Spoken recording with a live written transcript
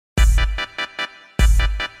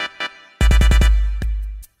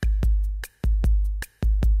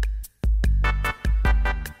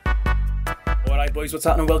Alright boys, what's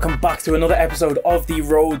happening? Welcome back to another episode of the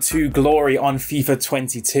Road to Glory on FIFA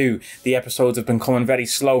 22. The episodes have been coming very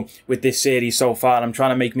slow with this series so far, and I'm trying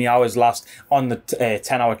to make me hours last on the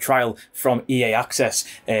 10-hour trial from EA Access.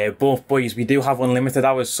 But boys, we do have unlimited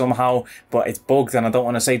hours somehow, but it's bugged and I don't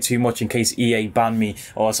want to say too much in case EA ban me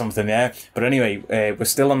or something there. But anyway, we're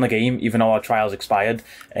still on the game even though our trial's expired.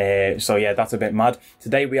 So yeah, that's a bit mad.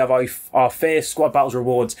 Today we have our first Squad Battles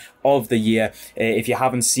rewards of the year. If you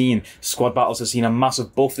haven't seen, Squad Battles has seen a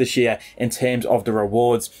massive buff this year in terms of the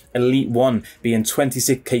rewards. Elite 1 being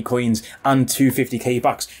 26k coins and 250k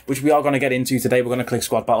packs, which we are going to get into today. We're going to click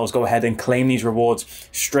Squad Battles, go ahead and claim these rewards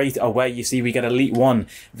straight away. You see we get Elite 1,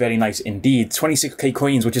 very nice indeed. 26k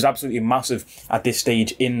coins, which is absolutely massive at this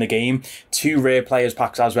stage in the game. 2 rare players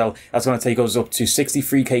packs as well. That's going to take us up to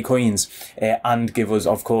 63k coins and give us,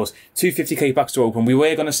 of course, 250k packs to open. We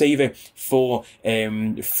were going to save it for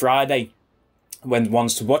Friday when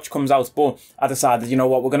Ones to Watch comes out, but I decided, you know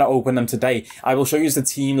what, we're going to open them today. I will show you the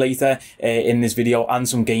team later in this video and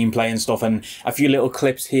some gameplay and stuff and a few little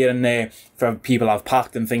clips here and there for people I've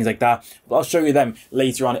packed and things like that. But I'll show you them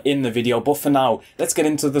later on in the video. But for now, let's get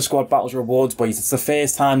into the Squad Battles rewards, boys. It's the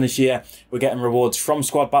first time this year we're getting rewards from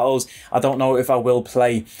Squad Battles. I don't know if I will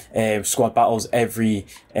play Squad Battles every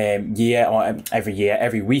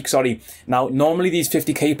week, sorry. Now, normally these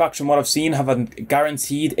 50k packs, from what I've seen, have a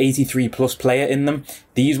guaranteed 83 plus player in them.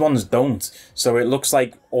 These ones don't. So it looks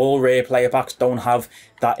like all rare player packs don't have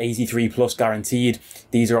that 83 plus guaranteed.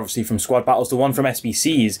 These are obviously from Squad Battles. The one from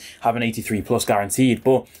SBCs have an 83 plus guaranteed,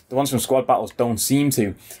 but the ones from Squad Battles don't seem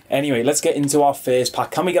to. Anyway, let's get into our first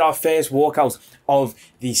pack. Can we get our first walkout of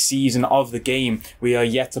the season of the game? We are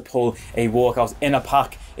yet to pull a walkout in a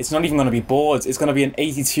pack. It's not even going to be boards. It's going to be an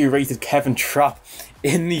 82 rated Kevin Trapp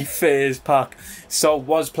in the first pack. So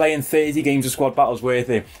was playing 30 games of Squad Battles worth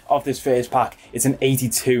it of this first pack. It's an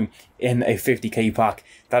 82 in a 50k pack.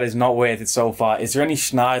 That is not worth it so far. Is there any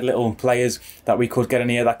snide little players that we could get in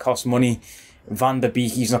here that cost money? Van der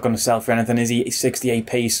Beek, he's not going to sell for anything, is he? 68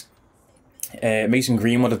 pace. Mason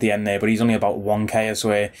Greenwood at the end there, but he's only about 1k, I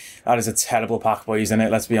swear. That is a terrible pack, boys, isn't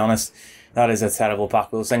it? Let's be honest. That is a terrible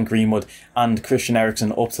pack. We'll send Greenwood and Christian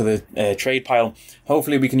Eriksen up to the trade pile.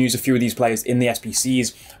 Hopefully we can use a few of these players in the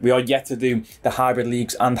SBCs. We are yet to do the Hybrid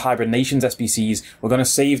Leagues and Hybrid Nations SBCs. We're going to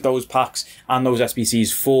save those packs and those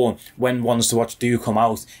SBCs for when Ones to Watch do come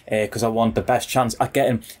out, because I want the best chance at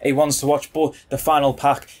getting a Ones to Watch. But the final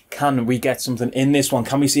pack, can we get something in this one?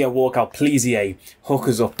 Can we see a walkout? Please, EA. Hook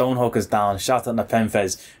us up. Don't hook us down. Shout out to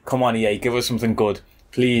Penfez. Come on, EA. Give us something good.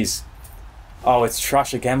 Please. Oh, it's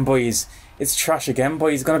trash again, boys. It's trash again,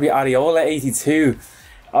 boys. It's going to be Areola 82.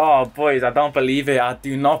 Oh, boys, I don't believe it. I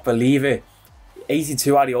do not believe it.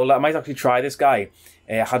 82 Areola. I might actually try this guy.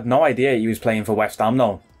 I had no idea he was playing for West Ham,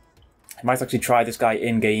 though. I might actually try this guy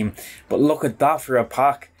in-game. But look at that for a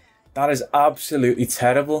pack. That is absolutely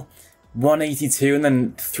terrible. 182 and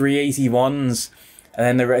then 381s. And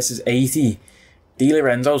then the rest is 80. Di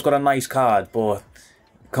Lorenzo's got a nice card, but...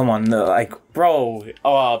 come on, like, bro.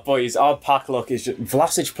 Oh, boys, our pack look is just...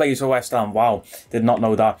 Vlasic plays for West Ham. Wow, did not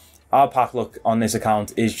know that. Our pack look on this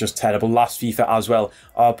account is just terrible. Last FIFA as well,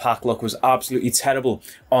 our pack look was absolutely terrible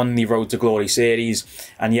on the Road to Glory series.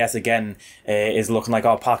 And yet again, is looking like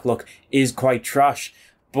our pack look is quite trash.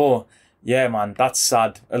 But... yeah, man, that's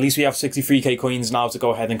sad. At least we have 63k coins now to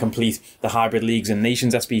go ahead and complete the Hybrid Leagues and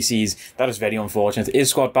Nations SBCs. That is very unfortunate.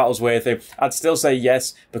 Is Squad Battles worth it? I'd still say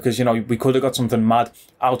yes, because, you know, we could have got something mad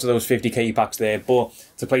out of those 50k packs there. But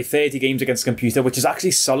to play 30 games against a computer, which is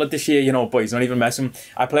actually solid this year, you know, boys, not even messing.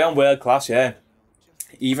 I play on world class, yeah.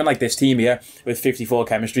 Even like this team here with 54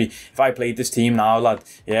 chemistry. If I played this team now, lad,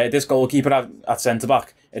 yeah, this goalkeeper at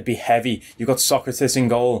centre-back, it'd be heavy. You've got Socrates in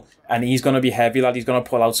goal, and he's going to be heavy, lad. He's going to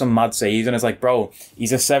pull out some mad saves, and it's like, bro,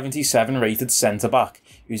 he's a 77 rated centre-back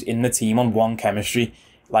who's in the team on 1 chemistry.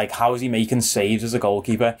 Like, how is he making saves as a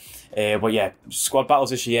goalkeeper? But yeah, Squad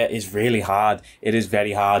Battles this year is really hard. It is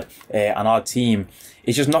very hard. And our team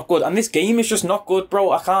is just not good. And this game is just not good,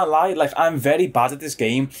 bro. I can't lie. Like, I'm very bad at this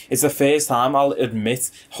game. It's the first time I'll admit,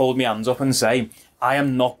 hold my hands up and say, I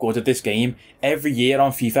am not good at this game. Every year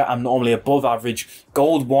on FIFA, I'm normally above average.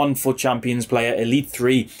 Gold 1 FUT Champions player, Elite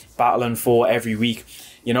 3, battling for every week.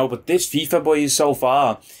 You know, but this FIFA, boys, so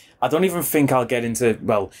far... I don't even think I'll get into,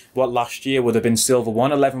 well, what last year would have been Silver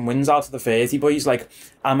 1, 11 wins out of the 30, boys. Like,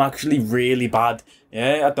 I'm actually really bad.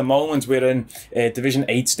 Yeah, at the moment, we're in Division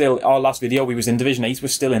 8 still. Our last video, we was in Division 8. We're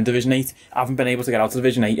still in Division 8. I haven't been able to get out of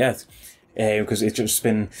Division 8 yet. Because it's just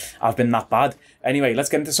been, I've been that bad. Anyway, let's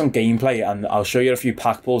get into some gameplay, and I'll show you a few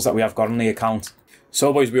pack pulls that we have got on the account.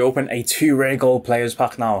 So boys, we open a 2 rare gold players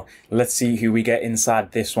pack now. Let's see who we get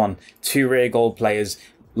inside this one. 2 rare gold players.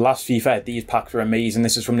 last FIFA, these packs were amazing.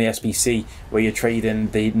 This is from the SBC, where you're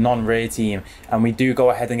trading the non-rare team. And we do go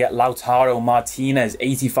ahead and get Lautaro Martinez,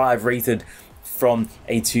 85 rated, from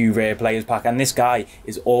a 2 rare players pack. And this guy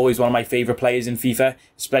is always one of my favorite players in FIFA,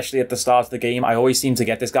 especially at the start of the game. I always seem to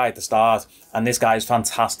get this guy at the start, and this guy is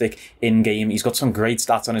fantastic in game. He's got some great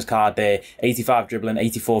stats on his card there: 85 dribbling,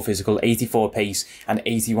 84 physical, 84 pace, and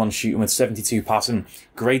 81 shooting with 72 passing.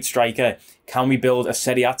 Great striker. Can we build a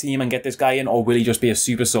Serie A team and get this guy in, or will he just be a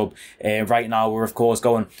super sub? Right now, we're of course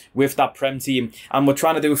going with that Prem team, and we're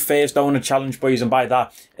trying to do a first owner challenge, boys. And by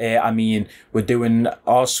that, I mean we're doing,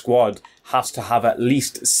 our squad has to have at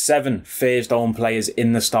least 7 first own players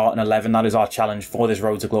in the starting 11. That is our challenge for this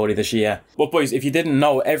Road to Glory this year. But boys, if you didn't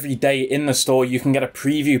know, every day in the store you can get a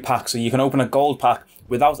preview pack, so you can open a gold pack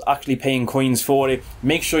without actually paying coins for it.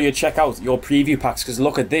 Make sure you check out your preview packs, because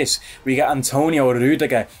look at this. We get Antonio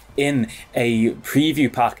Rudiger in a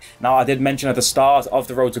preview pack. Now, I did mention at the start of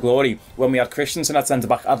the Road to Glory, when we had Christensen at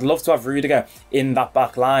centre-back, I'd love to have Rudiger in that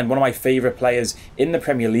back line. One of my favourite players in the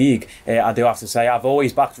Premier League, I do have to say. I've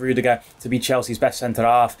always backed Rudiger to be Chelsea's best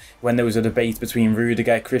centre-half. When there was a debate between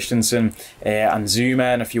Rudiger, Christensen, and Zuma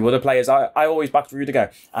and a few other players, I always backed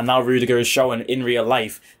Rudiger. And now Rudiger is showing in real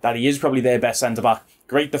life that he is probably their best centre-back.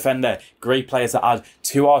 Great defender, great players to add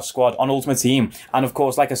to our squad on Ultimate Team. And of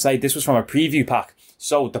course, like I say, this was from a preview pack.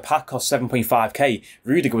 So the pack cost 7.5k.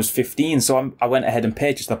 Rudiger was 15, so I went ahead and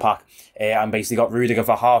purchased the pack and basically got Rudiger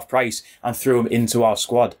for half price and threw him into our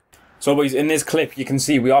squad. So boys, in this clip, you can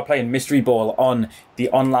see we are playing Mystery Ball on the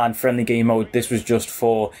online friendly game mode. This was just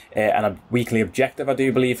for a weekly objective, I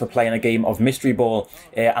do believe, for playing a game of Mystery Ball.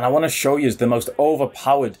 And I want to show you the most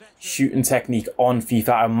overpowered shooting technique on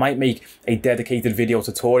FIFA. I might make a dedicated video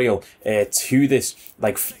tutorial to this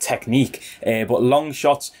technique. But long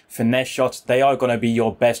shots, finesse shots, they are going to be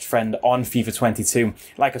your best friend on FIFA 22.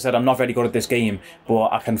 Like I said, I'm not very good at this game, but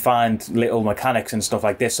I can find little mechanics and stuff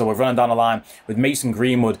like this. So we're running down the line with Mason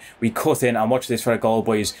Greenwood. We cut in and watch this for a goal,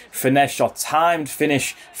 boys. Finesse shot, timed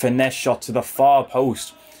finish, finesse shot to the far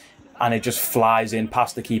post, and it just flies in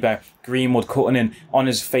past the keeper. Greenwood cutting in on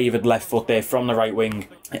his favoured left foot there from the right wing,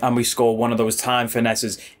 and we score one of those time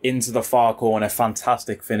finesses into the far corner.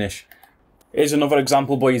 Fantastic finish. Here's another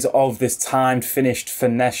example, boys, of this timed finished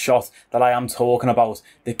finesse shot that I am talking about.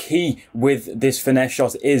 The key with this finesse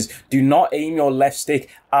shot is do not aim your left stick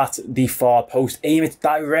at the far post. Aim it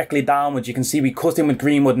directly downwards. You can see we cut in with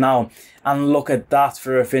Greenwood now. And look at that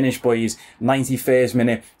for a finish, boys. 91st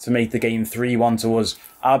minute to make the game 3-1 to us.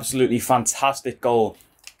 Absolutely fantastic goal.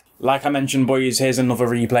 Like I mentioned, boys, here's another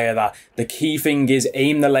replay of that. The key thing is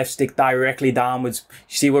aim the left stick directly downwards.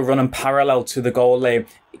 You see we're running parallel to the goal there.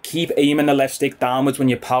 Keep aiming the left stick downwards when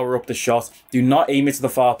you power up the shot. Do not aim it to the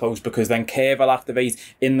far post, because then curve will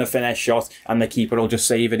activate in the finesse shot and the keeper will just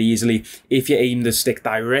save it easily. If you aim the stick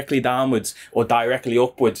directly downwards or directly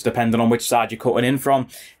upwards, depending on which side you're cutting in from,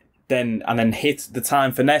 and then hit the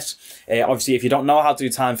time finesse. Obviously, if you don't know how to do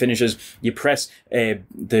time finishes, you press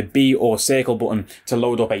the B or circle button to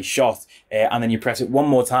load up a shot, and then you press it one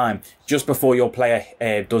more time just before your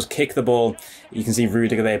player does kick the ball. You can see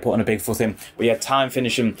Rudiger there putting a big foot in. But yeah, time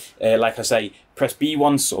finishing, like I say, press B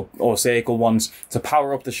once or circle once to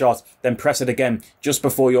power up the shot, then press it again just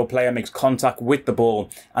before your player makes contact with the ball,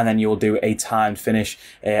 and then you'll do a timed finish,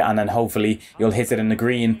 and then hopefully you'll hit it in the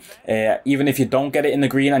green. Even if you don't get it in the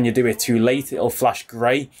green and you do it too late, it'll flash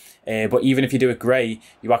grey. But even if you do it grey,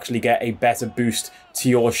 you actually get a better boost to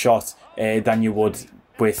your shot than you would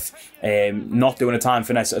with not doing a time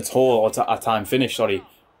finesse at all, or a time finish, sorry.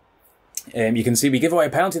 You can see we give away a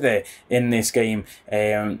penalty there in this game,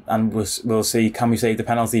 and we'll see, can we save the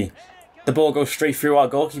penalty? The ball goes straight through our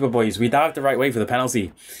goalkeeper, boys. We dived the right way for the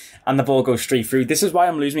penalty, and the ball goes straight through. This is why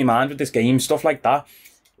I'm losing my mind with this game, stuff like that.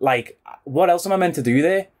 Like, what else am I meant to do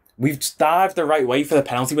there? We've dived the right way for the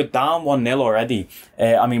penalty. We're down 1-0 already.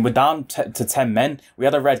 I mean, we're down to 10 men. We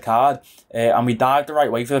had a red card, and we dived the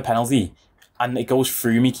right way for the penalty, and it goes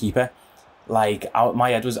through me keeper. Like, my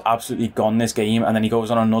head was absolutely gone this game. And then he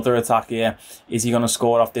goes on another attack here. Is he going to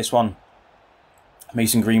score off this one?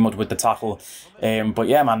 Mason Greenwood with the tackle. But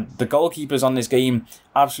yeah, man, the goalkeepers on this game,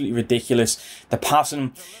 absolutely ridiculous. The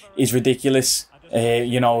passing is ridiculous.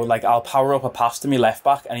 You know, like, I'll power up a pass to me left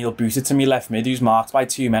back and he'll boost it to me left mid who's marked by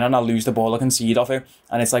 2 men, and I'll lose the ball or concede off it.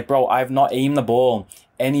 And it's like, bro, I've not aimed the ball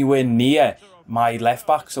anywhere near my left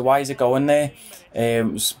back, so why is it going there?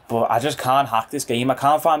 But I just can't hack this game. I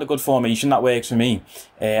can't find a good formation that works for me,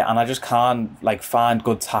 and I just can't like find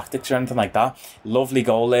good tactics or anything like that. Lovely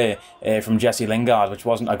goal there from Jesse Lingard, which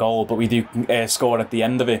wasn't a goal, but we do score at the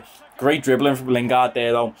end of it. Great dribbling from Lingard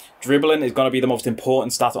there, though. Dribbling is going to be the most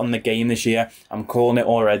important stat on the game this year. I'm calling it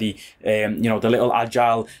already. You know, the little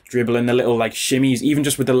agile dribbling, the little like shimmies, even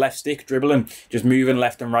just with the left stick dribbling, just moving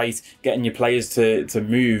left and right, getting your players to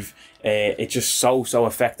move. It's just so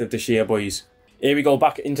effective this year, boys. Here we go,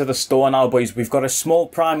 back into the store now, boys. We've got a small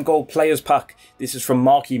prime gold players pack. This is from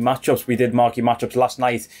Marquee Matchups. We did Marquee Matchups last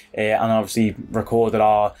night and obviously recorded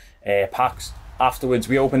our packs. Afterwards,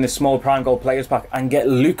 we opened this small prime gold players pack and get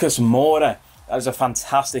Lucas Moura. That is a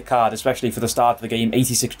fantastic card, especially for the start of the game.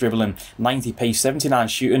 86 dribbling, 90 pace, 79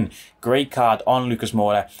 shooting. Great card on Lucas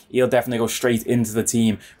Moura. He'll definitely go straight into the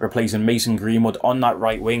team, replacing Mason Greenwood on that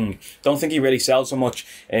right wing. Don't think he really sells so much,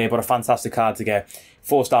 but a fantastic card to get.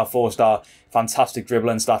 4-star, 4-star, fantastic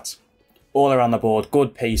dribbling stats all around the board.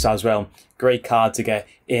 Good pace as well. Great card to get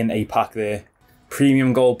in a pack there.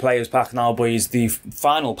 Premium gold players pack now, boys. The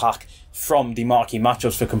final pack from the Marquee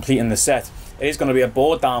Matchups for completing the set. It is going to be a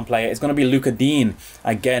board down player. It's going to be Luca Dean.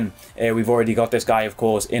 Again, we've already got this guy, of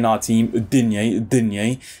course, in our team.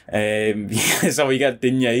 Digne. So we get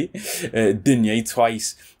Digne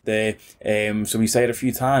twice there. So we say it a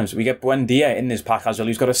few times. We get Buendia in this pack as well.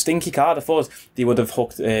 He's got a stinky card. I thought they would have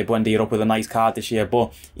hooked Buendia up with a nice card this year,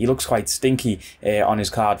 but he looks quite stinky on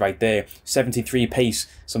his card right there. 73 pace,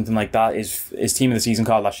 something like that. His team of the season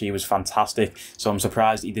card last year was fantastic, so I'm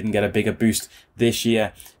surprised he didn't get a bigger boost this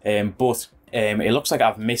year. But it looks like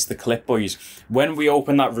I've missed the clip, boys. When we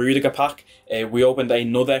opened that Rudiger pack, we opened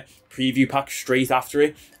another preview pack straight after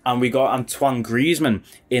it, and we got Antoine Griezmann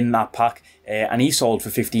in that pack, and he sold for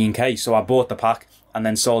 15k. So I bought the pack and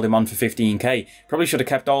then sold him on for 15k. Probably should have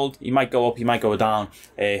kept old. He might go up, he might go down,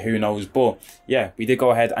 who knows. But yeah, we did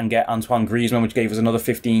go ahead and get Antoine Griezmann, which gave us another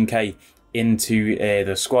 15k into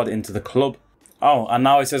the squad, into the club. Oh, and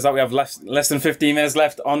now it says that we have less than 15 minutes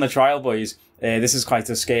left on the trial, boys. This is quite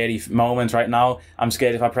a scary moment right now. I'm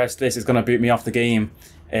scared if I press this, it's going to boot me off the game.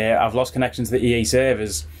 I've lost connection to the EA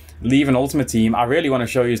servers. Leaving Ultimate Team. I really want to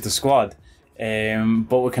show you the squad,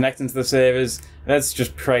 but we're connecting to the servers. Let's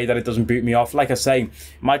just pray that it doesn't boot me off. Like I say,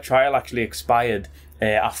 my trial actually expired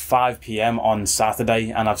at 5 PM on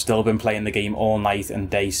Saturday, and I've still been playing the game all night and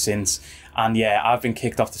day since. And yeah, I've been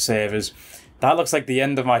kicked off the servers. That looks like the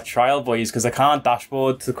end of my trial, boys, because I can't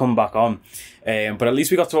dashboard to come back on. But at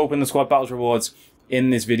least we got to open the squad battles rewards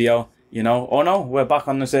in this video, you know. Oh no, we're back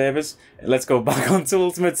on the servers. Let's go back onto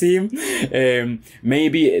Ultimate Team.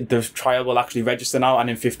 Maybe the trial will actually register now,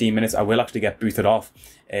 and in 15 minutes I will actually get booted off.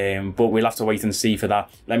 But we'll have to wait and see for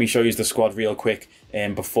that. Let me show you the squad real quick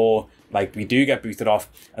before like we do get booted off,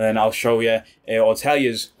 and then I'll show you or tell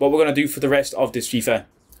you what we're going to do for the rest of this FIFA.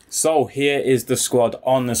 So here is the squad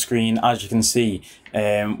on the screen. As you can see,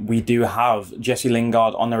 we do have Jesse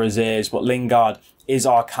Lingard on the reserves, but Lingard is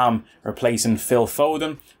our cam replacing Phil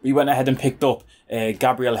Foden. We went ahead and picked up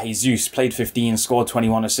Gabriel Jesus, played 15, scored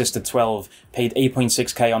 21, assisted 12, paid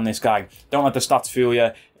 8.6k on this guy. Don't let the stats fool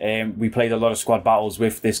you. We played a lot of squad battles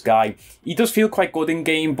with this guy. He does feel quite good in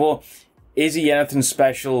game, but is he anything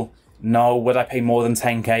special? No. Would I pay more than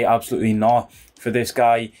 10k? Absolutely not. For this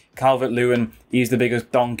guy, Calvert-Lewin, he's the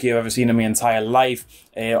biggest donkey I've ever seen in my entire life.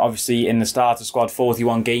 Obviously, in the starter squad,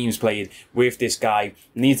 41 games played with this guy.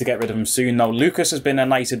 Need to get rid of him soon. Now, Lucas has been a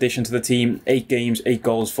nice addition to the team. 8 games, 8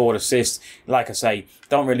 goals, 4 assists. Like I say,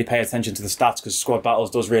 don't really pay attention to the stats because squad battles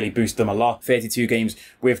does really boost them a lot. 32 games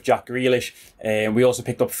with Jack Grealish. We also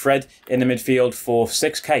picked up Fred in the midfield for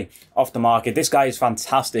 6k off the market. This guy is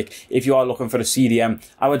fantastic. If you are looking for the CDM,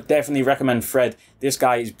 I would definitely recommend Fred. This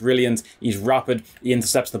guy is brilliant. He's rapid. He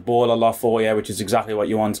intercepts the ball a lot for you, which is exactly what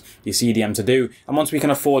you want your CDM to do. And once we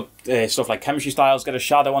can afford stuff like chemistry styles, get a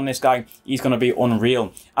shadow on this guy, he's going to be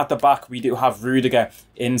unreal. At the back, we do have Rudiger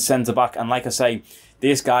in centre back. And like I say,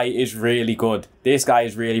 this guy is really good. This guy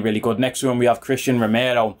is really, really good. Next to him, we have Christian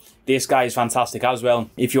Romero. This guy is fantastic as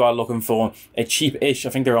well. If you are looking for a cheap-ish, I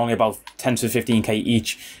think they're only about 10 to 15k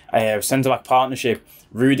each, centre-back partnership,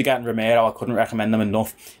 Rudiger and Romero, I couldn't recommend them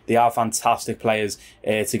enough. They are fantastic players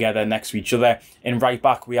together next to each other. In right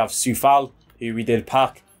back, we have Soufal, who we did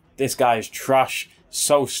pack. This guy is trash.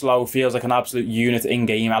 So slow, feels like an absolute unit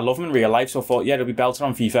in-game. I love him in real life, so I thought, yeah, it'll be belted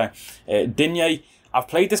on FIFA. Digne, I've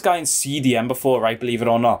played this guy in CDM before, right, believe it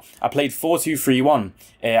or not. I played 4-2-3-1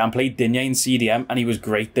 and played Digne in CDM, and he was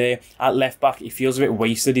great there. At left back, he feels a bit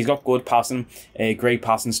wasted. He's got good passing, great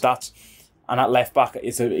passing stats. And at left back,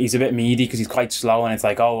 he's a bit meaty because he's quite slow, and it's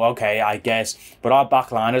like, oh, okay, I guess. But our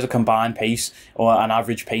back line has a combined pace or an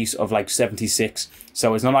average pace of like 76.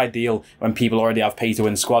 So it's not ideal when people already have pay to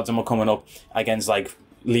win squads and we're coming up against like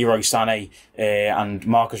Leroy Sané and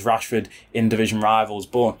Marcus Rashford in division rivals.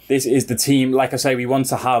 But this is the team. Like I say, we want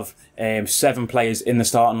to have 7 players in the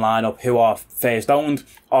starting lineup who are first owned.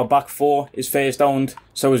 Our back 4 is first owned.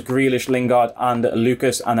 So is Grealish, Lingard and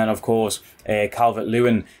Lucas. And then, of course,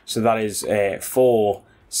 Calvert-Lewin. So that is 4,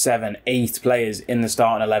 7, 8 players in the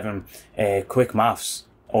starting 11. Quick maths.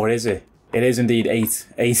 Or is it? It is indeed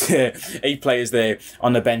 8 players there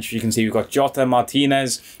on the bench. You can see we've got Jota,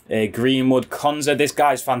 Martinez, Greenwood, Konza. This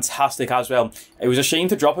guy's fantastic as well. It was a shame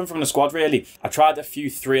to drop him from the squad, really. I tried a few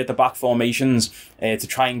 3 at the back formations to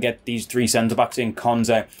try and get these 3 centre-backs in,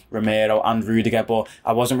 Konza, Romero and Rudiger, but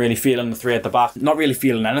I wasn't really feeling the 3 at the back. Not really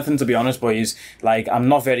feeling anything, to be honest, boys. Like, I'm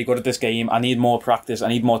not very good at this game. I need more practice. I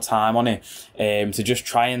need more time on it to just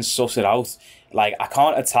try and suss it out. Like, I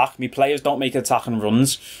can't attack. My players don't make attacking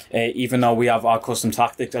runs, even though we have our custom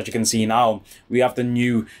tactics, as you can see now. We have the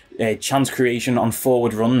new chance creation on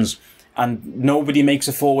forward runs, and nobody makes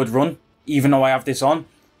a forward run, even though I have this on.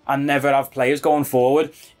 I never have players going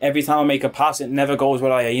forward. Every time I make a pass, it never goes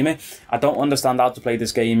where I aim it. I don't understand how to play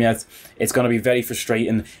this game yet. It's going to be very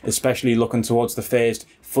frustrating, especially looking towards the first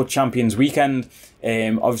FUT Champions weekend.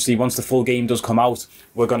 Obviously, once the full game does come out,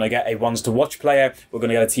 we're going to get a ones to watch player. We're going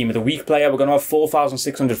to get a team of the week player. We're going to have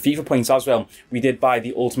 4,600 FIFA points as well. We did buy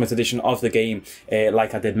the Ultimate Edition of the game,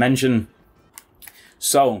 like I did mention.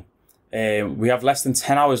 So, we have less than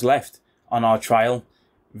 10 hours left on our trial.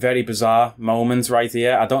 Very bizarre moment right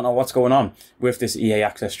here. I don't know what's going on with this EA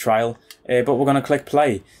Access trial, but we're going to click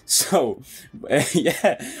play. So,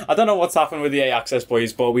 yeah, I don't know what's happened with EA Access,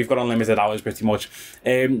 boys, but we've got unlimited hours pretty much.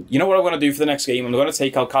 You know what I'm going to do for the next game? I'm going to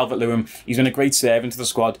take out Calvert-Lewin. He's been a great servant to the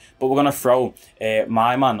squad, but we're going to throw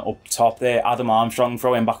my man up top there, Adam Armstrong,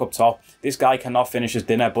 throw him back up top. This guy cannot finish his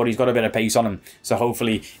dinner, but he's got a bit of pace on him, so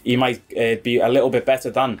hopefully he might be a little bit better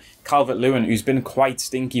than Calvert-Lewin, who's been quite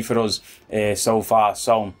stinky for us so far.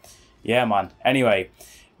 So, yeah, man. Anyway,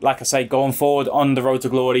 like I say, going forward on the road to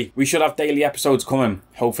glory, we should have daily episodes coming,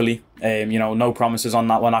 hopefully. You know, no promises on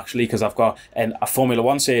that one, actually, because I've got a Formula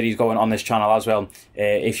 1 series going on this channel as well.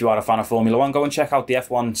 If you are a fan of Formula 1, go and check out the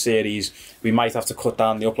F1 series. We might have to cut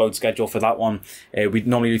down the upload schedule for that one. We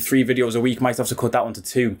normally do 3 videos a week. Might have to cut that one to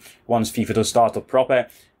 2 once FIFA does start up proper.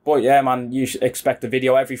 But yeah, man, you should expect a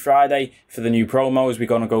video every Friday for the new promos. We're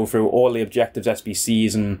going to go through all the objectives,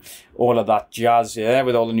 SBCs and all of that jazz, yeah,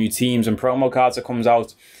 with all the new teams and promo cards that comes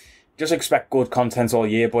out. Just expect good content all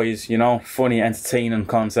year, boys, you know, funny, entertaining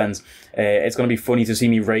content. It's going to be funny to see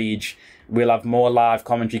me rage. We'll have more live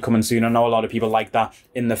commentary coming soon. I know a lot of people like that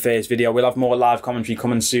in the first video. We'll have more live commentary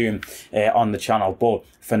coming soon on the channel. But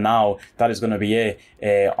for now, that is going to be it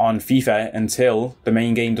on FIFA until the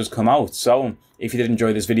main game does come out. So if you did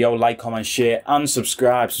enjoy this video, like, comment, share and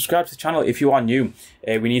subscribe. Subscribe to the channel if you are new.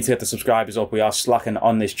 We need to get the subscribers up. We are slacking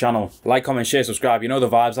on this channel. Like, comment, share, subscribe. You know the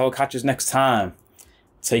vibes. I will catch us next time.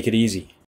 Take it easy.